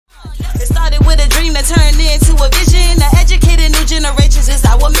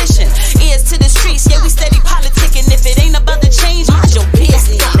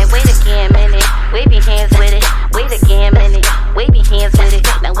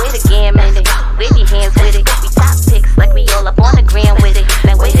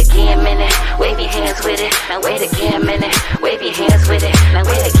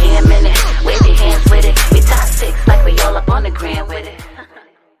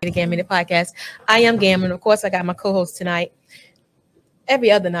the Gambling Podcast. I am Gambling. Of course, I got my co-host tonight.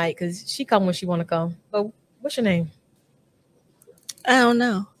 Every other night, because she come when she want to come. But what's your name? I don't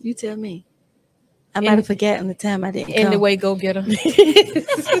know. You tell me. I might have forgotten the time I didn't come. Anyway, go get her.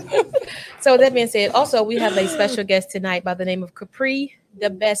 So that being said, also we have a special guest tonight by the name of Capri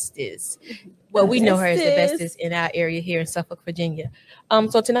DaBestest. Well, we know her as the bestest in our area here in Suffolk, Virginia.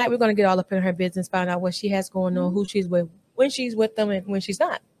 So tonight we're going to get all up in her business, find out what she has going on, who she's with, when she's with them, and when she's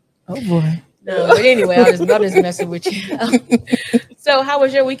not. Oh boy. No, but anyway, I'll just messing with you. So how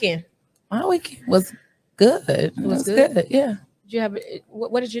was your weekend? My weekend was good. It was good. Yeah. Did you have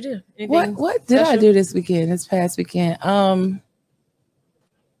what did you do? Anything what did special? I do this past weekend? I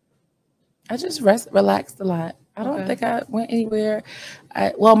just relaxed a lot. I don't think I went anywhere.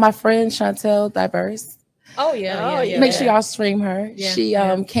 My friend Chantel DaBestest. Oh yeah. Make sure y'all stream her. Yeah, she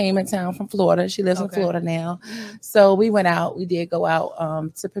came in town from Florida. She lives in Florida now. So we went out. We did go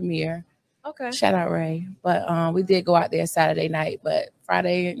out to premiere. Okay. Shout out Ray. But we did go out there Saturday night. But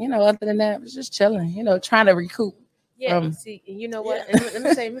Friday, other than that, it was just chilling, trying to recoup. Yeah, see, you know what? Yeah.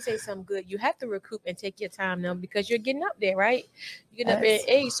 Let me say something good. You have to recoup and take your time now because you're getting up there, right? You're getting up in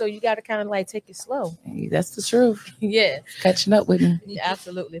age, so you got to kind of like take it slow. Hey, that's the truth. Yeah. Catching up with me. Yeah,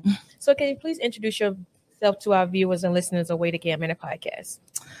 absolutely. So can you please introduce yourself to our viewers and listeners of Way to Gambling Podcast?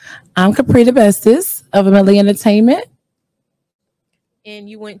 I'm Capri DaBestest of Amelia Entertainment. And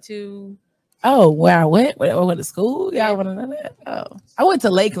you went to... Oh, where I went? Where I went to school? Y'all want to know that? Oh, I went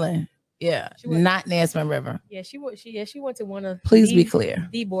to Lakeland. Yeah, not Nesman River. Yeah, she went to one of. Please be clear.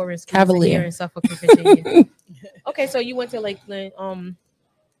 The boring schools Cavalier here in Suffolk, Virginia. Okay, so you went to Lakeland,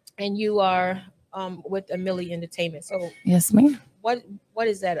 and you are with Amelia Entertainment. So yes, ma'am. What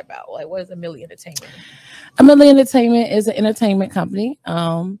is that about? Like, what is Amelia Entertainment? Amelia Entertainment is an entertainment company,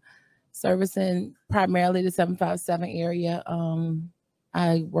 servicing primarily the 757 area.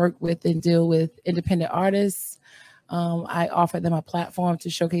 I work with and deal with independent artists. I offer them a platform to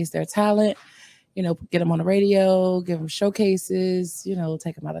showcase their talent, get them on the radio, give them showcases,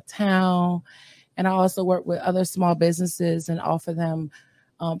 take them out of town. And I also work with other small businesses and offer them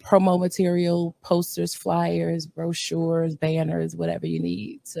promo material, posters, flyers, brochures, banners, whatever you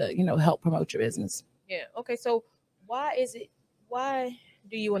need to, help promote your business. Yeah. Okay. So why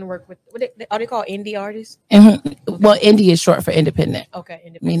do you want to work with, are they called indie artists? Mm-hmm. Okay. Well, indie is short for independent. Okay.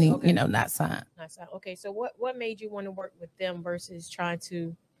 Independent. Meaning, not signed. Not signed. Okay. So what made you want to work with them versus trying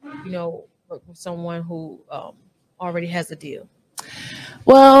to, work with someone who already has a deal?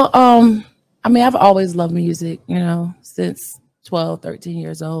 Well, I've always loved music, since 12, 13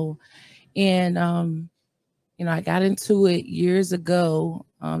 years old. And, I got into it years ago.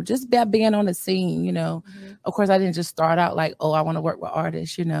 Just by being on the scene, Of course, I didn't just start out like, oh, I want to work with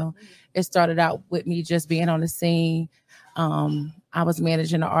artists, It started out with me just being on the scene. I was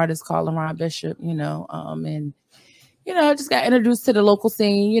managing an artist called Ron Bishop, and I just got introduced to the local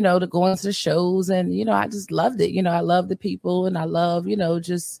scene, to go into the shows, and I just loved it. I love the people, and I love, I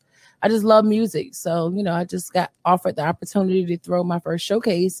just love music. So, I just got offered the opportunity to throw my first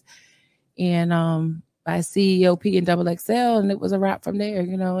showcase, and by CEOP and XXL, and it was a wrap from there,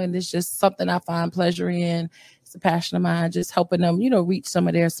 and it's just something I find pleasure in. It's a passion of mine, just helping them, reach some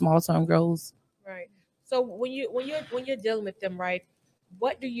of their small-term goals. Right. So when you're dealing with them, right,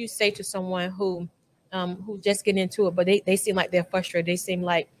 what do you say to someone who just get into it, but they seem like they're frustrated? They seem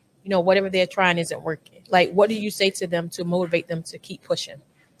like, whatever they're trying isn't working. Like, what do you say to them to motivate them to keep pushing?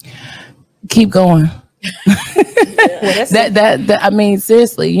 Keep going.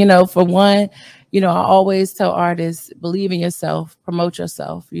 Seriously, for one, I always tell artists, believe in yourself, promote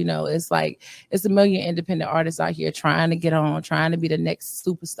yourself. It's a million independent artists out here trying to get on, trying to be the next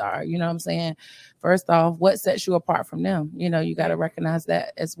superstar. You know what I'm saying? First off, what sets you apart from them? You got to recognize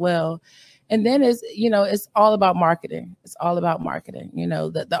that as well. And then it's all about marketing. It's all about marketing.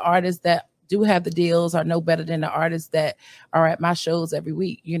 The artists that do have the deals are no better than the artists that are at my shows every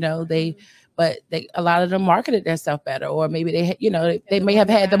week. But a lot of them marketed themselves better, or maybe they may have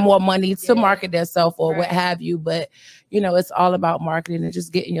had the more money to market themselves or what have you. But it's all about marketing and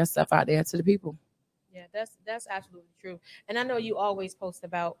just getting yourself out there to the people. Yeah, that's absolutely true. And I know you always post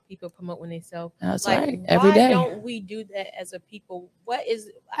about people promoting themselves. That's right. Every day. Why don't we do that as a people?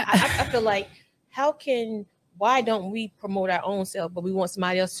 I feel like why don't we promote our own self, but we want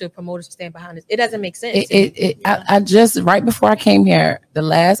somebody else to promote us to stand behind us? It doesn't make sense. I just, right before I came here,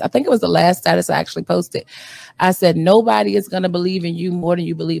 I think it was the last status I actually posted. I said, nobody is going to believe in you more than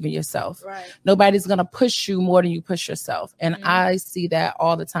you believe in yourself. Right. Nobody's going to push you more than you push yourself. And I see that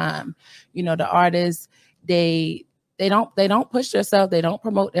all the time. The artists, they don't push themselves. They don't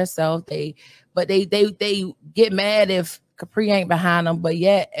promote themselves. But they get mad if Capri ain't behind them, but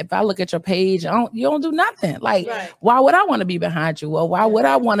yet if I look at your page, you don't do nothing. Like, why would I want to be behind you? Or why would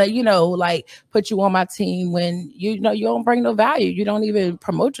I want to, like put you on my team when you don't bring no value? You don't even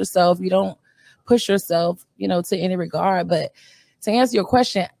promote yourself. You don't push yourself, to any regard. But to answer your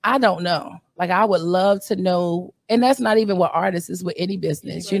question, I don't know. Like, I would love to know, and that's not even what artists is with any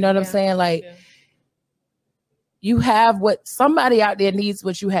business. You know what I'm saying? Like, you have what somebody out there needs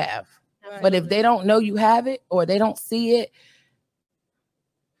what you have. But if they don't know you have it or they don't see it,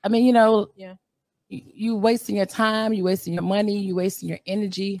 I mean, you wasting your time, you wasting your money, you wasting your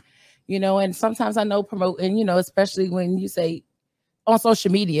energy, and sometimes I know promoting, especially when you say on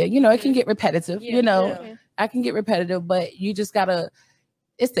social media, it can get repetitive, I can get repetitive, but you just gotta,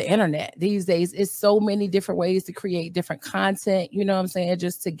 it's the internet these days. It's so many different ways to create different content, you know what I'm saying?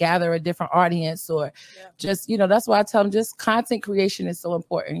 Just to gather a different audience or just, that's why I tell them just content creation is so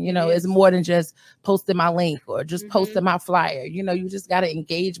important. It's more than just posting my link or just posting my flyer. You just got to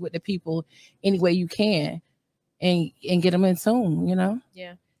engage with the people any way you can and get them in tune,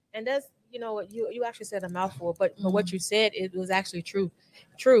 Yeah. And that's, you actually said a mouthful, but what you said, it was actually true.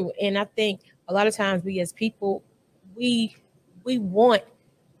 And I think a lot of times we as people, we want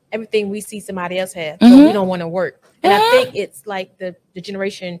everything we see somebody else have, but we don't want to work. And I think it's like the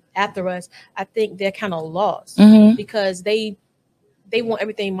generation after us, I think they're kind of lost because they want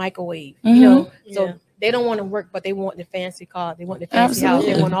everything microwave, so they don't want to work, but they want the fancy car, they want the fancy house,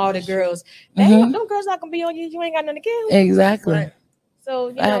 they want all the girls. Them girls not gonna be on you. You ain't got nothing to give. Exactly. Right.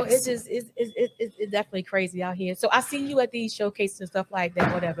 So it's just it's definitely crazy out here. So I see you at these showcases and stuff like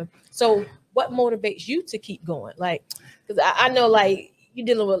that, whatever. So what motivates you to keep going? Like, because I know like you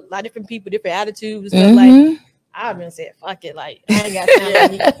dealing with a lot of different people, different attitudes and stuff. Like, I've been saying, fuck it, like I ain't got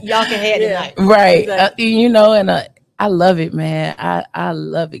time. Y'all can have tonight, right? Exactly. And I love it, man. I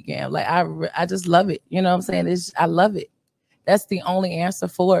love it, Gam. Like I just love it. You know what I'm saying? I love it. That's the only answer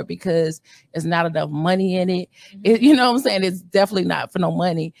for it because there's not enough money in it. You know what I'm saying? It's definitely not for no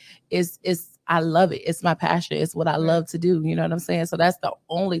money. It's I love it. It's my passion. It's what I love to do. You know what I'm saying? So that's the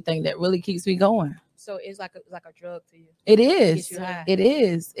only thing that really keeps me going. So it's like a drug to you. It is. It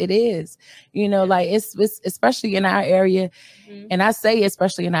is. It is. Like it's especially in our area. And I say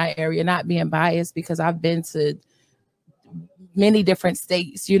especially in our area, not being biased because I've been to many different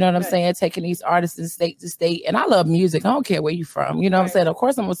states, you know what I'm saying, taking these artists in state to state. And I love music. I don't care where you're from. You know what I'm saying? Of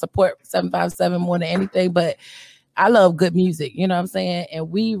course I'm gonna support 757 more than anything, but I love good music, you know what I'm saying?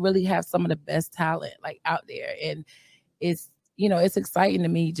 And we really have some of the best talent like out there. And it's exciting to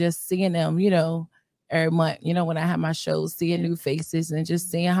me just seeing them, every month, when I have my shows, seeing new faces and just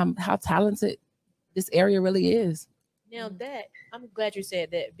seeing how talented this area really is. Now that I'm glad you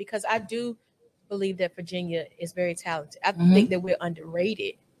said that because I do believe that Virginia is very talented. I think that we're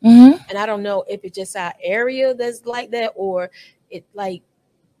underrated. And I don't know if it's just our area that's like that or it like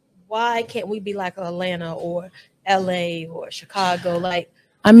why can't we be like Atlanta or LA or Chicago? Like,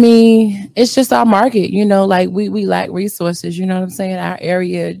 I mean, it's just our market, like we lack resources, you know what I'm saying? Our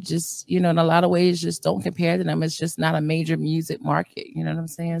area just, in a lot of ways just don't compare to them. It's just not a major music market, you know what I'm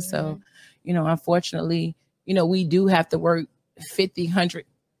saying? So, unfortunately, we do have to work 50, 100,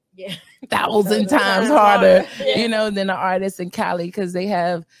 1,000 times harder, than the artists in Cali because they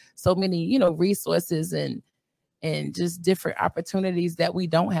have so many, resources and just different opportunities that we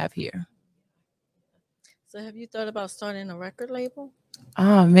don't have here. So have you thought about starting a record label?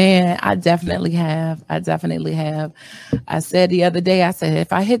 Oh man, I definitely have. I said the other day, I said,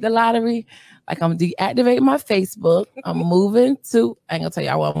 if I hit the lottery, like I'm deactivating my Facebook, I'm moving to, I ain't gonna tell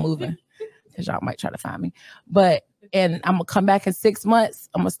y'all where I'm moving because y'all might try to find me, and I'm gonna come back in 6 months.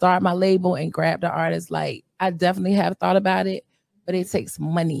 I'm gonna start my label and grab the artists. Like I definitely have thought about it, but it takes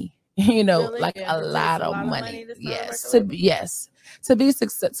money, Really? like a lot of money. To be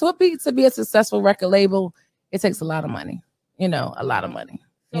a successful record label, it takes a lot of money. A lot of money.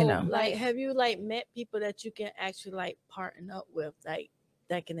 So, like, have you like met people that you can actually like partner up with, like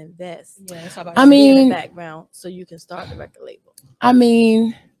that can invest? Yeah, that's about in the background so you can start the record label. I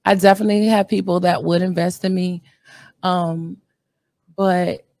mean, I definitely have people that would invest in me, but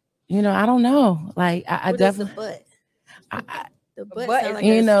I don't know. Like, I definitely. The butt, like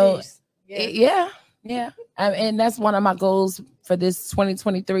yeah. And that's one of my goals for this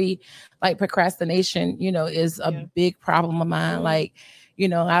 2023. Like procrastination, is a big problem of mine. Like,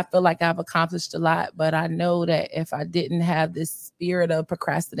 I feel like I've accomplished a lot, but I know that if I didn't have this spirit of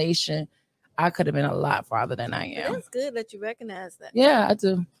procrastination, I could have been a lot farther than I am. That's good that you recognize that. Yeah, I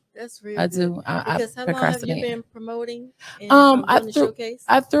do. That's really I do. Because how long have you been promoting?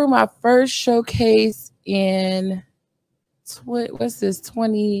 I threw my first showcase in what's this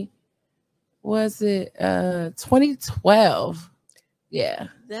 20 was it 2012? Yeah,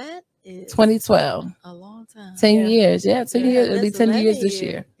 That is 2012. a long time. 10 Yeah. years. Yeah, 10 Yeah, years. It'll be that's 10 years 11 this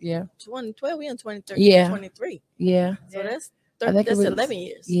years. year. Yeah. 2012, we in 2023. Yeah. 23. Yeah. So Yeah. I think it that's was 11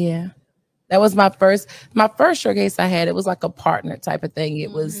 years. Yeah. That was my first showcase I had. It was like a partner type of thing.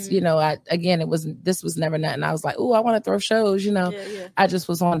 It was, Mhm. this was never nothing. I was like, oh, I want to throw shows, Yeah. I just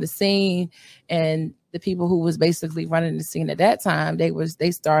was on the scene, and the people who was basically running the scene at that time,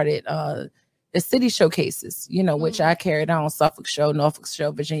 they started the city showcases, which I carried on: Suffolk show, Norfolk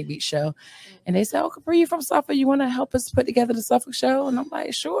show, Virginia Beach show. And they said, oh, Capri, you from Suffolk? You want to help us put together the Suffolk show? And I'm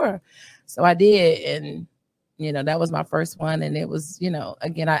like, sure. So I did. And that was my first one. And it was,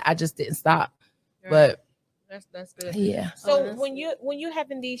 again, I just didn't stop. Right. But that's good. yeah. So that's when you're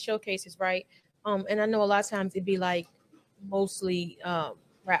having these showcases, right? And I know a lot of times it'd be like mostly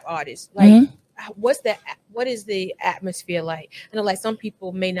rap artists. Like, Mhm. what is the atmosphere like? I know, like, some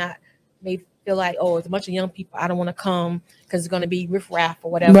people may feel like, oh, it's a bunch of young people, I don't want to come because it's going to be riff-raff or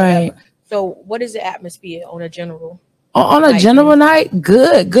whatever. Right. Whatever. So what is the atmosphere on a general? On a Night, general man. night,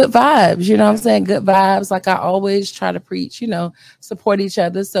 good vibes. You know what I'm saying? Good vibes. Like I always try to preach, support each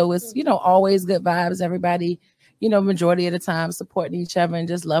other. So it's, always good vibes. Everybody, majority of the time supporting each other and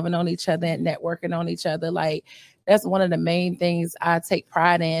just loving on each other and networking on each other. Like that's one of the main things I take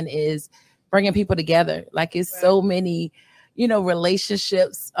pride in, is bringing people together. Like it's so many,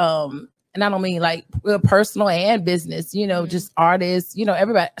 relationships. And I don't mean like personal and business, just artists,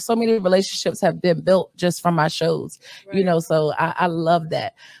 everybody. So many relationships have been built just from my shows, so I love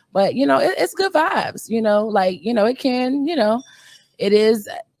that. But, it's good vibes, it can, it is,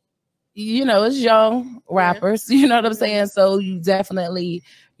 it's young rappers, you know what I'm saying? So you definitely,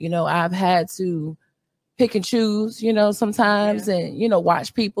 I've had to pick and choose, sometimes, and,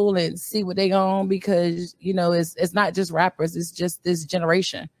 watch people and see what they own, because, it's not just rappers, it's just this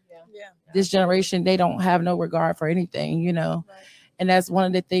generation. Yeah. This generation, they don't have no regard for anything, and that's one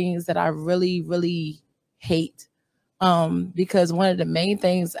of the things that I really, really hate. Because one of the main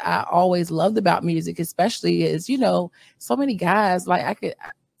things I always loved about music, especially, is, so many guys,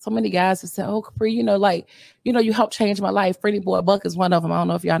 so many guys have said, oh, Capri, you helped change my life. Freddie Boy Buck is one of them. I don't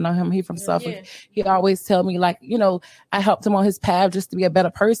know if y'all know him. He from Suffolk. Yeah. He always tell me, I helped him on his path just to be a better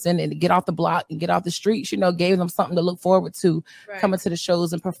person and to get off the block and get off the streets, gave them something to look forward to, coming to the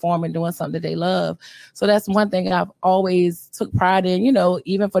shows and performing, doing something that they love. So that's one thing I've always took pride in,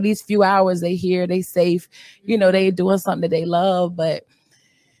 even for these few hours they here, they safe, they doing something that they love. But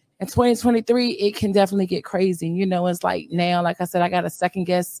in 2023, it can definitely get crazy. It's like now, like I said, I got to second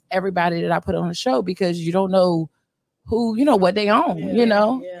guess everybody that I put on the show, because you don't know who, what they own,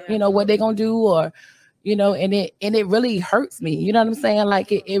 what they gonna do, or, and it really hurts me. You know what I'm saying?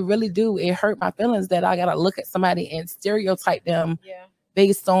 Like it really do. It hurt my feelings that I got to look at somebody and stereotype them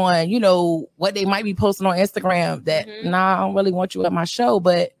based on, what they might be posting on Instagram, that, nah, I don't really want you at my show.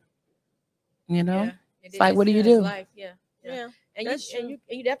 But, it's like, what do you do? Life. Yeah. And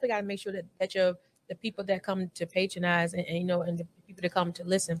you definitely got to make sure that the people that come to patronize and and the people that come to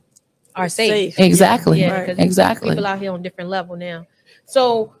listen are safe. Exactly. Yeah, because exactly. people out here on different level now.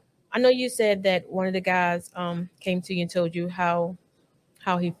 So I know you said that one of the guys came to you and told you how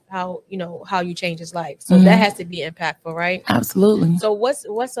you changed his life. So that has to be impactful, right? Absolutely. So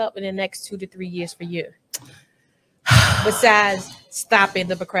what's up in the next 2 to 3 years for you? Besides stopping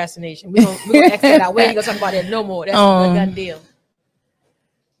the procrastination, we're gonna X that out. We ain't gonna talk about that no more. That's a done deal.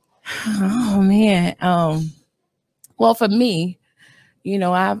 Oh man. Well, for me,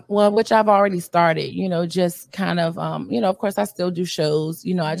 which I've already started, just kind of, of course I still do shows,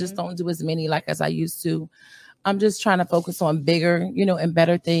 I just don't do as many like as I used to. I'm just trying to focus on bigger, and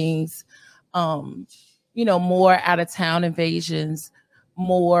better things, more out of town invasions,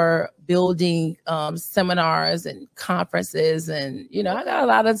 more building seminars and conferences. And, I got a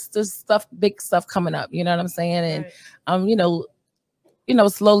lot of stuff, big stuff coming up, you know what I'm saying?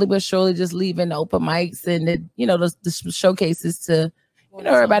 And, slowly but surely just leaving open mics and the showcases to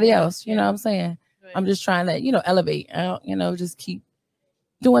everybody else. You know what I'm saying? Right. I'm just trying to elevate. Just keep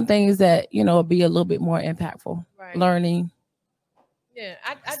doing things that be a little bit more impactful. Right. Learning. Yeah,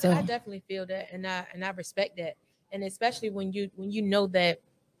 I definitely feel that, and I respect that, and especially when you know that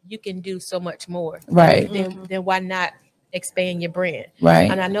you can do so much more. Right. Then why not expand your brand?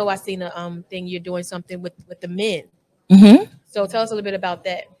 Right. And I know I seen a thing you're doing something with the men. Mm-hmm. So tell us a little bit about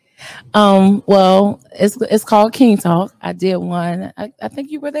that. Well, it's called King Talk. I did one. I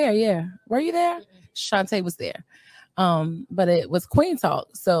think you were there. Yeah. Were you there? Mm-hmm. Shantae was there. But it was Queen Talk.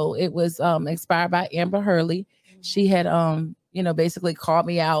 So it was inspired by Amber Hurley. Mm-hmm. She had basically called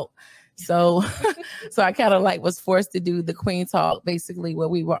me out. So so I kind of was forced to do the Queen Talk, basically, where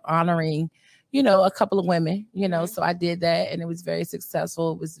we were honoring a couple of women, so I did that and it was very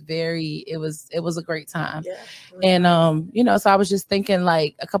successful. It was a great time. Yeah. And, so I was just thinking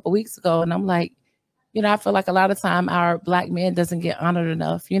like a couple weeks ago and I'm like, I feel like a lot of time our Black men doesn't get honored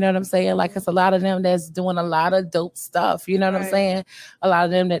enough. You know what I'm saying? Like it's a lot of them that's doing a lot of dope stuff. You know what I'm saying? A lot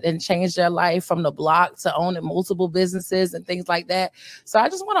of them that then changed their life from the block to owning multiple businesses and things like that. So I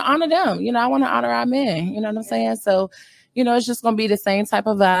just want to honor them. I want to honor our men. You know what I'm saying? So, it's just going to be the same type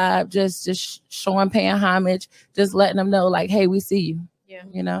of vibe, just showing, paying homage, just letting them know like, hey, we see you.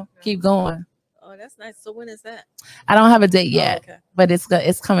 Yeah. Keep going. Oh, that's nice. So when is that? I don't have a date yet, okay. but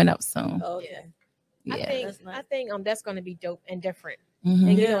it's coming up soon. Oh, okay. Yeah. I think that's going to be dope and different. Mm-hmm.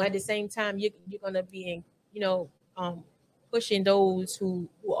 And at the same time, you're going to be pushing those who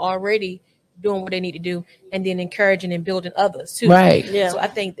are already doing what they need to do, and then encouraging and building others too. Right. Yeah. So I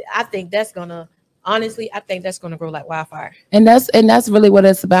think that's gonna grow like wildfire. And that's really what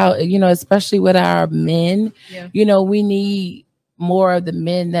it's about. Especially with our men. Yeah. We need more of the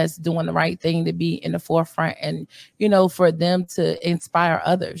men that's doing the right thing to be in the forefront and, for them to inspire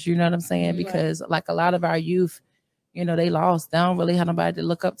others, you know what I'm saying? Because like a lot of our youth, they lost. They don't really have nobody to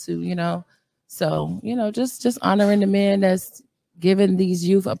look up to, So, just honoring the men that's giving these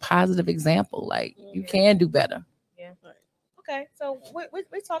youth a positive example. Like you can do better. Yeah. Okay. So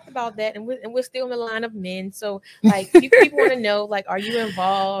we talked about that and we're still in the line of men. So like people want to know, like, are you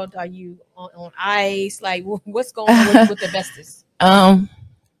involved? Are you on ice? Like what's going on with DaBestest? I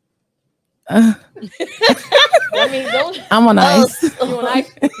mean, I'm on ice. You on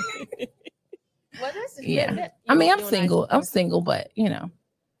ice? Well, I mean, I'm single. I'm single, but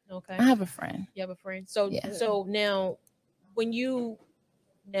Okay. I have a friend. You have a friend. So now,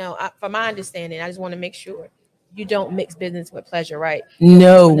 from my understanding, I just want to make sure you don't mix business with pleasure, right?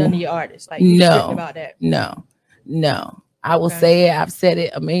 No, none of your artists. Like you're strict about that. No. I will say it. I've said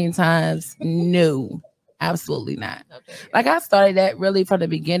it a million times. No. Absolutely not. Okay. Like I started that really from the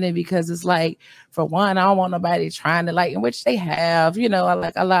beginning because it's like, for one, I don't want nobody trying to in which they have,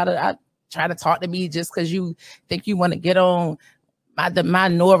 I try to talk to me just because you think you want to get on my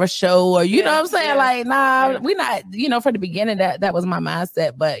Nora show or know what I'm saying? Yeah. Like, nah, we not, for the beginning that was my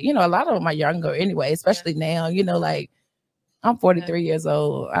mindset. But a lot of them are younger anyway, especially now, like I'm 43 years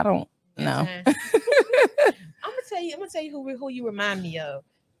old. I don't know. I'm gonna tell you who you remind me of.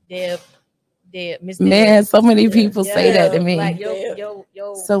 Man, so many people say that to me. Like,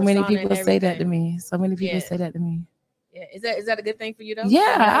 so many people say that to me. So many people say that to me. Yeah, is that a good thing for you though?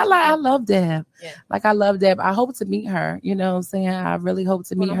 Yeah, I love Deb. Yeah. Like I love Deb. I hope to meet her. You know what I'm saying? I really hope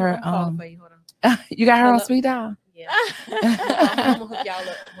to meet her. You got her on Sweet Dial? Yeah. I'm gonna hook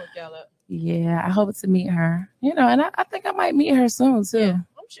y'all up. Yeah, I hope to meet her. And I think I might meet her soon too. Yeah.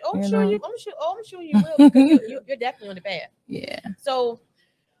 I'm sure you will because you're definitely on the path. Yeah. So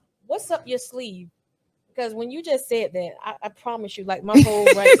what's up your sleeve? Because when you just said that, I promise you, like my whole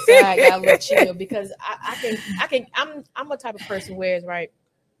right side got a little chill because I'm a type of person where it's right.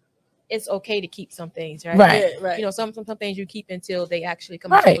 It's okay to keep some things, right? Right. Some things you keep until they actually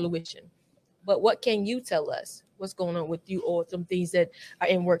come to fruition. But what can you tell us? What's going on with you, or some things that are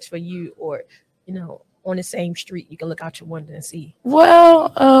in works for you, or on the same street you can look out your window and see?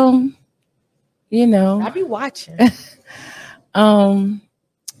 Well, I'll be watching.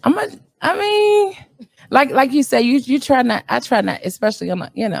 Like you say, you try not. I try not, especially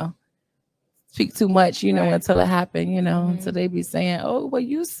on speak too much, until it happened, until they be saying, "Oh, well,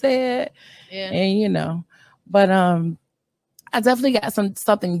 you said," and but I definitely got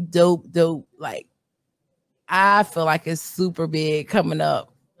something dope. Like I feel like it's super big coming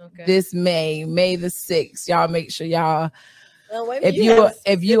up this May the 6th. Y'all make sure y'all. If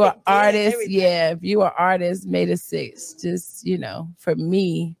you are artist, if you are artist, May the 6th. Just for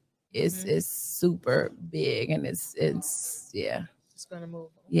me, it's super big and it's gonna move.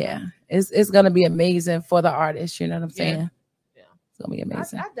 Yeah, it's gonna be amazing for the artist. You know what I'm saying? Yeah, it's gonna be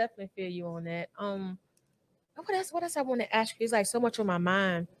amazing. I definitely feel you on that. What else I want to ask you? It's like so much on my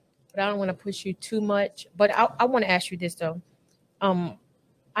mind, but I don't want to push you too much. But I want to ask you this though.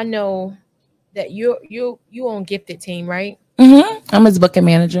 I know that you on Gifted team, right? Mm-hmm. I'm his booking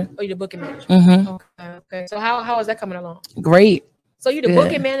manager. Oh, you're the booking manager. Mm-hmm. Okay. So how is that coming along? Great. So you're the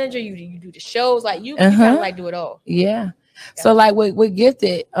booking manager. You do the shows, like you kind of like do it all. Yeah. So like with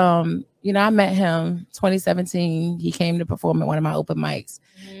Gifted, I met him 2017. He came to perform at one of my open mics.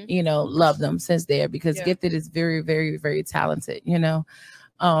 Loved him since there because Gifted is very, very, very talented. So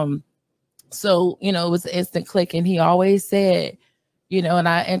it was an instant click, and he always said, and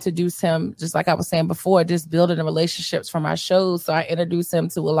I introduced him just like I was saying before, just building the relationships from our shows. So I introduced him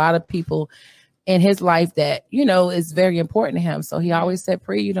to a lot of people in his life that is very important to him. So he always said,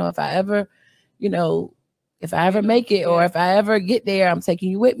 "Pri, if I ever you know, if I ever make it or if I ever get there, I'm taking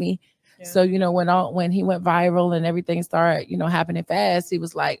you with me. Yeah. So, you know, when he went viral and everything started, you know, happening fast, he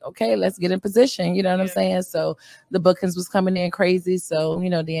was like, okay, let's get in position. You know what I'm saying? So the bookings was coming in crazy. So,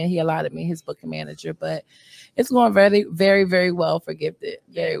 you know, then he allotted me his booking manager, but it's going very, very, very well for Gifted.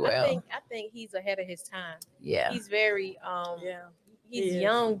 Very well. I think he's ahead of his time. Yeah. He's very, he's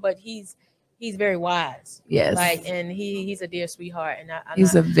young, but he's very wise. Yes. Like, and he's a dear sweetheart. And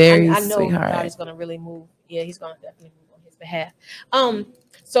he's a very I know sweetheart. God is going to really move. Yeah, he's going to definitely move on his behalf.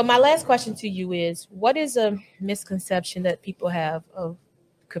 So my last question to you is, what is a misconception that people have of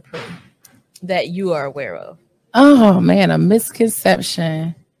Capri that you are aware of? Oh man, a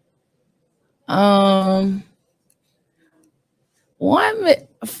misconception. Some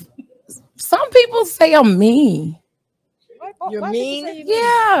people say I'm mean. You're mean?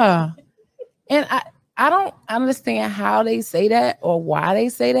 Yeah. And I don't understand how they say that or why they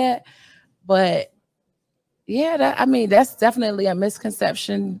say that, but yeah, that's definitely a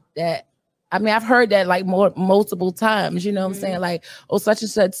misconception that, I've heard that like multiple times, you know what I'm saying? Like, oh, such and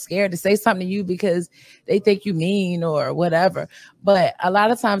such scared to say something to you because they think you mean or whatever. But a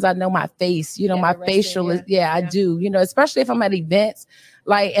lot of times I know my face, you know, my facial is, I do, you know, especially if I'm at events.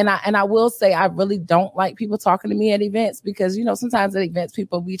 Like, and I will say, I really don't like people talking to me at events because, you know, sometimes at events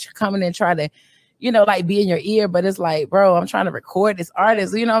people be coming and try to, you know, like be in your ear, but it's like, bro, I'm trying to record this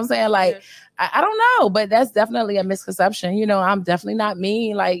artist. You know what I'm saying? Like, I don't know, but that's definitely a misconception. You know, I'm definitely not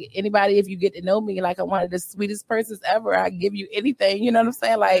mean. Like anybody, if you get to know me, like I'm one of the sweetest persons ever. I give you anything. You know what I'm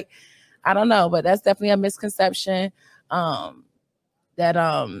saying? Like, I don't know, but that's definitely a misconception. I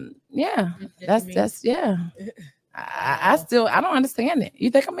don't understand it.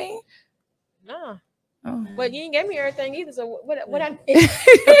 You think I'm mean? No. Oh. But you didn't give me everything either. So what I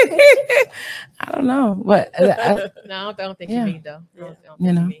I don't know. But no, I don't think you mean though. I don't think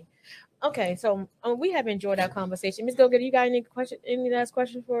you mean. Okay, so we have enjoyed our conversation. Ms. Go-Getter, you got any last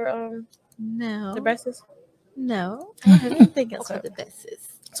question for no DaBestest? No, I have anything else for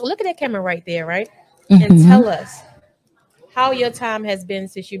DaBestest. So look at that camera right there, right? And tell us how your time has been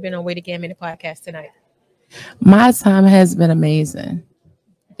since you've been on Way to Get Minute podcast tonight. My time has been amazing.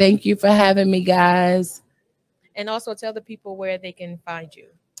 Thank you for having me, guys. And also tell the people where they can find you.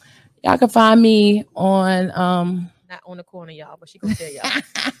 Y'all can find me on not on the corner, y'all, but she gonna tell y'all.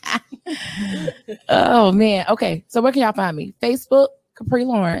 Oh man. Okay. So where can y'all find me? Facebook, Capri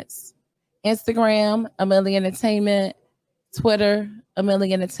Lawrence. Instagram, Amelia Entertainment. Twitter,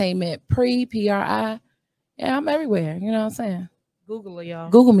 Amelia Entertainment. P-R-I. Yeah, I'm everywhere. You know what I'm saying? Google it, y'all.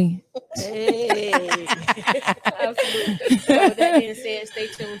 Google me. Hey. Absolutely. So with that being said, stay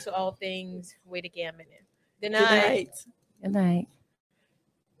tuned to all things Way to Get Minute. Good night. Good night.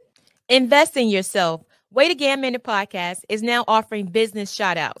 Invest in yourself. Way to Get Minute podcast is now offering business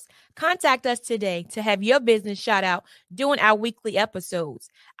shout outs. Contact us today to have your business shout out during our weekly episodes.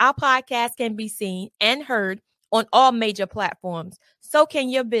 Our podcast can be seen and heard on all major platforms. So can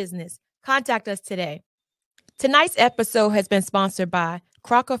your business. Contact us today. Tonight's episode has been sponsored by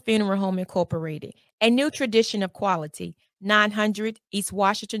Crocker Funeral Home Incorporated, a new tradition of quality. 900 East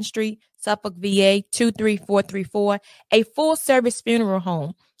Washington Street, Suffolk, VA 23434, a full-service funeral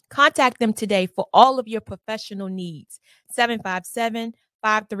home. Contact them today for all of your professional needs.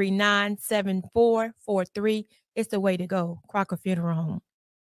 757-539-7443 is the way to go. Crocker Funeral Home.